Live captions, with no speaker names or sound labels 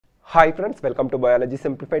Hi friends, welcome to Biology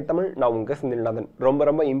Simplified Tamil. நான் உங்க செந்தில்நாதன்.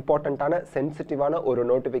 ரொம்ப இம்பார்ட்டன்ட்டான சென்சிட்டிவான ஒரு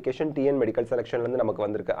நோட்டிஃபிகேஷன் TN மெடிக்கல் செலக்ஷன்ல இருந்து நமக்கு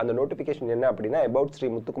வந்திருக்கு. அந்த நோட்டிஃபிகேஷன் என்ன அப்படினா about Sri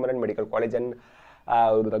Muthukumaran medical college and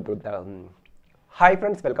Hi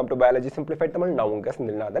friends, welcome to Biology Simplified Tamil. நான் உங்க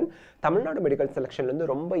செந்தில்நாதன். தமிழ்நாடு மெடிக்கல் செலக்ஷன்ல இருந்து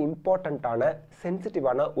ரொம்ப இம்பார்ட்டன்ட்டான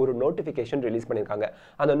சென்சிட்டிவான ஒரு நோட்டிஃபிகேஷன் ரிலீஸ் பண்ணிருக்காங்க.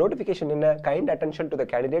 அந்த நோட்டிஃபிகேஷன் என்ன? Kind attention to the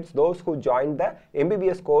candidates those who joined the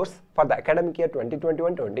MBBS course for the academic year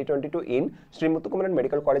 2021-2022 in Sri Muthukumaran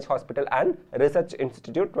Medical College Hospital and Research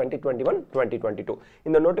Institute 2021-2022.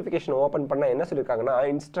 இந்த நோட்டிஃபிகேஷன் ஓபன் பண்ணா என்ன சொல்லிருக்காங்கன்னா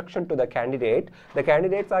instruction to the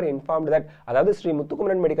candidates are informed that அதாவது Sri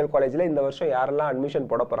Muthukumaran medical காலேஜ்ல இந்த வருஷம் யாரெல்லாம்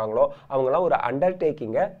admission போட போறாங்களோ அவங்கலாம் ஒரு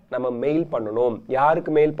அண்டர்டேக்கிங்கை நம்ம மெயில் பண்ணணும்.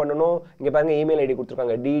 யாருக்கு மெயில் பண்ணணும்? இங்க பாருங்க இமெயில் ஐடி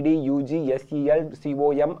கொடுத்துருக்காங்க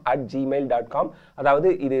ddugselcom@gmail.com. அதாவது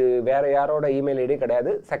இது வேற யாரோட இமெயில் ஐடி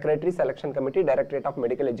கிடையாது. Secretary selection committee directorate of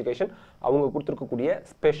medical education அவங்க கொடுத்துருக்கக்கூடிய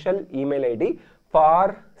special email ID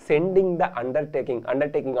for sending the undertaking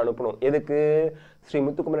அனுப்பணும். எதுக்கு? ஸ்ரீ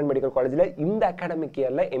முத்துக்குமரன் மெடிக்கல் காலேஜில் இந்த அகாடமிக்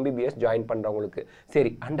இயரில் MBBS ஜாயின் பண்ணுறவங்களுக்கு.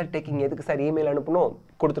 சரி, அண்டர்டேக்கிங் எதுக்கு சார் இமெயில் அனுப்பணும்?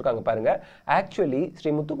 கொடுத்துருக்காங்க பாருங்க. ஆக்சுவலி ஸ்ரீ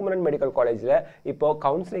முத்துக்குமரன் மெடிக்கல் காலேஜில் இப்போ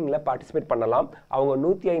கவுன்சிலிங்கில் பார்ட்டிசிபேட் பண்ணலாம். அவங்க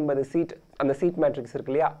 150 சீட், அந்த சீட் மேட்ரிக்ஸ்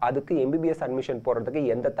இருக்கு இல்லையா, அதுக்கு MBBS அட்மிஷன் போடுறதுக்கு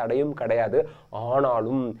எந்த தடையும் கிடையாது.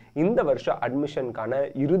 ஆனாலும் இந்த வருஷம் அட்மிஷனுக்கான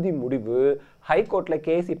இறுதி முடிவு ஹைகோர்ட்ல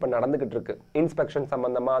கேஸ் இப்போ நடந்துகிட்டு இருக்கு. இன்ஸ்பெக்ஷன்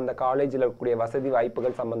சம்பந்தமா, அந்த காலேஜில் இருக்கக்கூடிய வசதி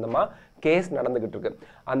வாய்ப்புகள் சம்பந்தமா கேஸ் நடந்துகிட்டு இருக்கு.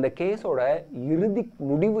 அந்த கேஸோட இறுதி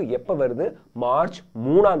முடிவு எப்போ வருது? மார்ச்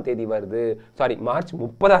 3ஆம் தேதி வருது. சாரி, மார்ச்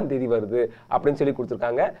 30ஆம் தேதி வருது அப்படின்னு சொல்லி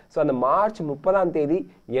கொடுத்துருக்காங்க. ஸோ அந்த மார்ச் 30ஆம் தேதி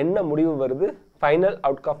என்ன முடிவு வருது? Final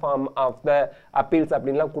outcome of the appeals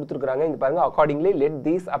அப்படின்லாம் கொடுத்துருக்காங்க. இங்க பாருங்க, accordingly let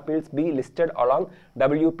these appeals B listed along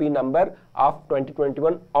WP number of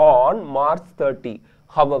 2021 on March 30.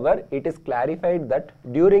 However, it is clarified that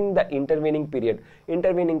during the intervening period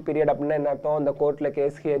அப்படின்னா என்ன அர்த்தம்? அந்த கோர்ட்ல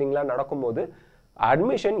கேஸ் ஹியரிங்லாம் நடக்கும்போது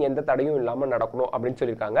அட்மிஷன் எந்த தடையும் இல்லாமல் நடக்கணும் அப்படின்னு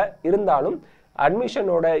சொல்லியிருக்காங்க. இருந்தாலும்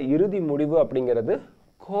அட்மிஷனோட இறுதி முடிவு அப்படிங்கிறது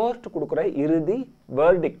கோர்ட் கொடுக்குற இறுதி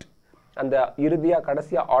வேர்டிக்ட், அந்த இறுதியா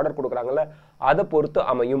கடைசியா ஆர்டர் கொடுக்குறாங்கல்ல, அதை பொறுத்து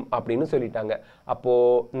அமையும் அப்படின்னு சொல்லிட்டாங்க. அப்போ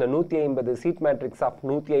இந்த 150 seat matrix of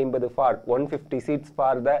 150 for 150 seeds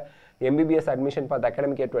for the MBBS admission for the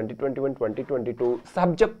academic year 2021-2022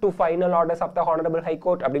 subject to final orders of the Honorable High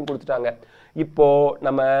Court அப்படின்னு கொடுத்துட்டாங்க. இப்போ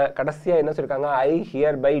நம்ம கடைசியா என்ன சொல்லிருக்காங்க? I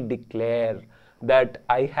hereby declare that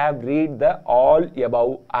I have read the all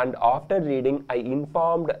above and after reading I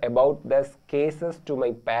informed about the cases to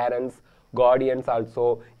my parents, guardians also.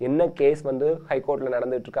 என்ன case வந்து ஹைகோர்ட்ல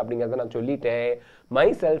நடந்துட்டு இருக்கு அப்படிங்கறத நான் சொல்லிட்டேன்.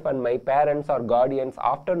 Myself and my parents or guardians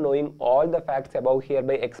after knowing all the facts above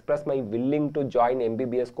hereby express my willing to join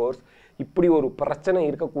MBBS course. இப்படி ஒரு பிரச்சனை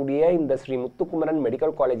இருக்கக்கூடிய இந்த ஸ்ரீ முத்துக்குமரன்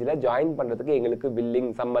மெடிக்கல் காலேஜில் ஜாயின் பண்றதுக்கு எங்களுக்கு willing,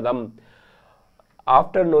 சம்மதம்.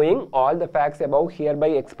 After knowing all the facts above hereby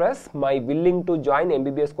express my willing to join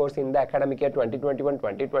MBBS course in the academic year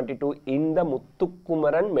 2021-2022 in the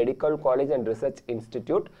Muthukumaran Medical College and Research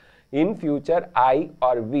Institute. In future, I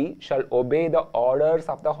or we shall obey the orders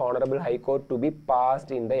of the Honorable High Court to be passed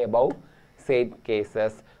in the above said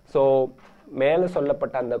cases. So, மேலே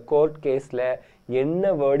சொல்லப்பட்ட அந்த court கேஸில் என்ன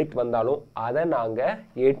verdict வந்தாலும் அதை நாங்கள்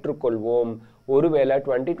ஏற்றுக்கொள்வோம். ஒருவேளை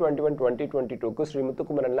 2021-2022க்கு ஸ்ரீ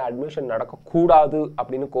முத்துக்குமரனில் அட்மிஷன் நடக்கக்கூடாது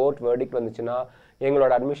அப்படின்னு கோர்ட் வேர்டிக்ட் வந்துச்சுன்னா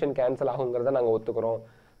எங்களோட அட்மிஷன் கேன்சல் ஆகுங்கிறத நாங்கள் ஒத்துக்கிறோம்.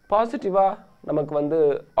 பாசிட்டிவாக நமக்கு வந்து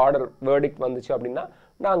ஆர்டர் வேர்டிக்ட் வந்துச்சு அப்படின்னா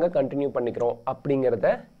நாங்கள் கண்டினியூ பண்ணிக்கிறோம் அப்படிங்கிறத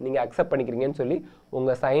நீங்கள் அக்செப்ட் பண்ணிக்கிறீங்கன்னு சொல்லி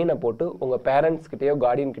உங்கள் சைனை போட்டு உங்கள் பேரண்ட்ஸ்கிட்டயோ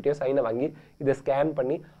கார்டியன்கிட்டயோ சைனை வாங்கி இதை ஸ்கேன்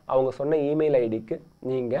பண்ணி அவங்க சொன்ன இமெயில் ஐடிக்கு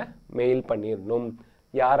நீங்கள் மெயில் பண்ணிடணும்.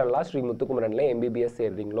 யாரெல்லாம் Sri முத்துக்குமரனில் MBBS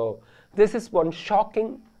சேர்றீங்களோ. This is one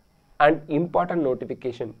shocking and important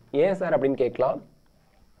notification. ஏன் சார் அப்படின்னு கேட்கலாம்.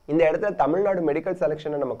 இந்த இடத்துல தமிழ்நாடு மெடிக்கல்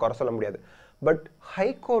செலக்ஷனை நம்ம குறை சொல்ல முடியாது. பட்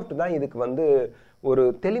ஹைகோர்ட் தான் இதுக்கு வந்து ஒரு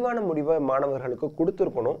தெளிவான முடிவை மாணவர்களுக்கு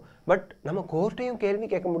கொடுத்துருக்கணும். பட் நம்ம கோர்ட்டையும் கேள்வி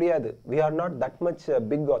கேட்க முடியாது. We are not that much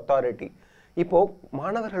big authority. இப்போ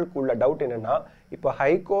மாணவர்களுக்கு உள்ள டவுட் என்னன்னா, இப்போ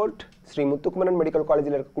ஹைகோர்ட் ஸ்ரீ முத்துக்குமரன் மெடிக்கல்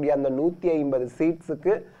காலேஜில் இருக்கக்கூடிய அந்த 150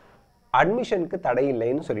 சீட்ஸுக்கு அட்மிஷனுக்கு தடை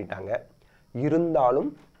இல்லைன்னு சொல்லிட்டாங்க. இருந்தாலும்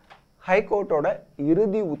ஹைகோர்ட்டோட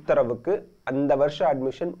இறுதி உத்தரவுக்கு அந்த வருஷ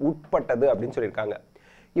அட்மிஷன் உட்பட்டது அப்படின்னு சொல்லியிருக்காங்க.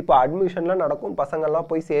 இப்போ அட்மிஷன்லாம் நடக்கும், பசங்கள்லாம்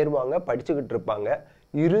போய் சேருவாங்க, படிச்சுக்கிட்டு இருப்பாங்க.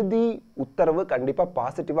 இறுதி உத்தரவு கண்டிப்பாக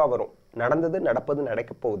பாசிட்டிவாக வரும். நடந்தது நடப்பது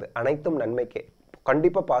நடக்க போகுது, அனைத்தும் நன்மைக்கே,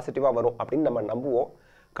 கண்டிப்பாக பாசிட்டிவாக வரும் அப்படின்னு நம்ம நம்புவோம்.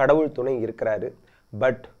 கடவுள் துணை இருக்கிறாரு.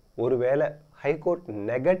 பட் ஒருவேளை ஹைகோர்ட்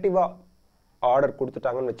நெகட்டிவாக ஆர்டர்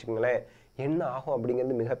கொடுத்துட்டாங்கன்னு வச்சுக்கோங்களேன், என்ன ஆகும்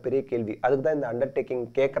அப்படிங்கிறது மிகப்பெரிய கேள்வி. அதுக்கு தான் இந்த அண்டர்டேக்கிங்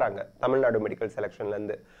கேட்குறாங்க தமிழ்நாடு மெடிக்கல்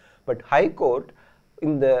செலக்ஷன்லேருந்து. பட் ஹைகோர்ட்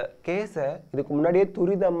இந்த கேஸை இதுக்கு முன்னாடியே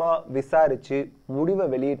துரிதமாக விசாரித்து முடிவை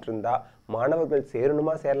வெளியிட்டிருந்தா மாணவர்கள்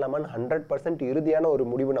சேரணுமா சேரலாமான்னு 100% இறுதியான ஒரு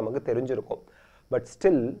முடிவு நமக்கு தெரிஞ்சிருக்கும். பட்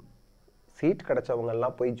ஸ்டில் சீட்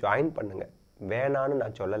கிடச்சவங்கெல்லாம் போய் ஜாயின் பண்ணுங்க, வேணான்னு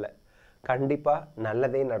நான் சொல்லலை. கண்டிப்பாக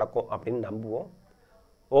நல்லதே நடக்கும் அப்படின்னு நம்புவோம்.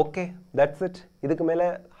 Okay, that's it. இதுக்கு மேலே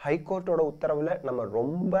ஹைகோர்ட்டோட உத்தரவில் நம்ம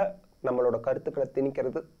ரொம்ப நம்மளோட கருத்துக்களை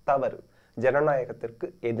திணிக்கிறது தவறு, ஜனநாயகத்திற்கு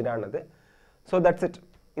எதிரானது. So that's it.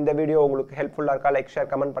 இந்த வீடியோ உங்களுக்கு ஹெல்ப்ஃபுல்லாக இருக்கா? லைக், ஷேர்,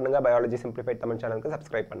 கமெண்ட் பண்ணுங்கள். பயாலஜி சிம்பிளிஃபைட் தமிழ் சேனலுக்கு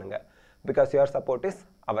சப்ஸ்கிரைப் பண்ணுங்கள். Because your support is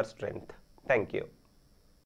our strength. Thank you.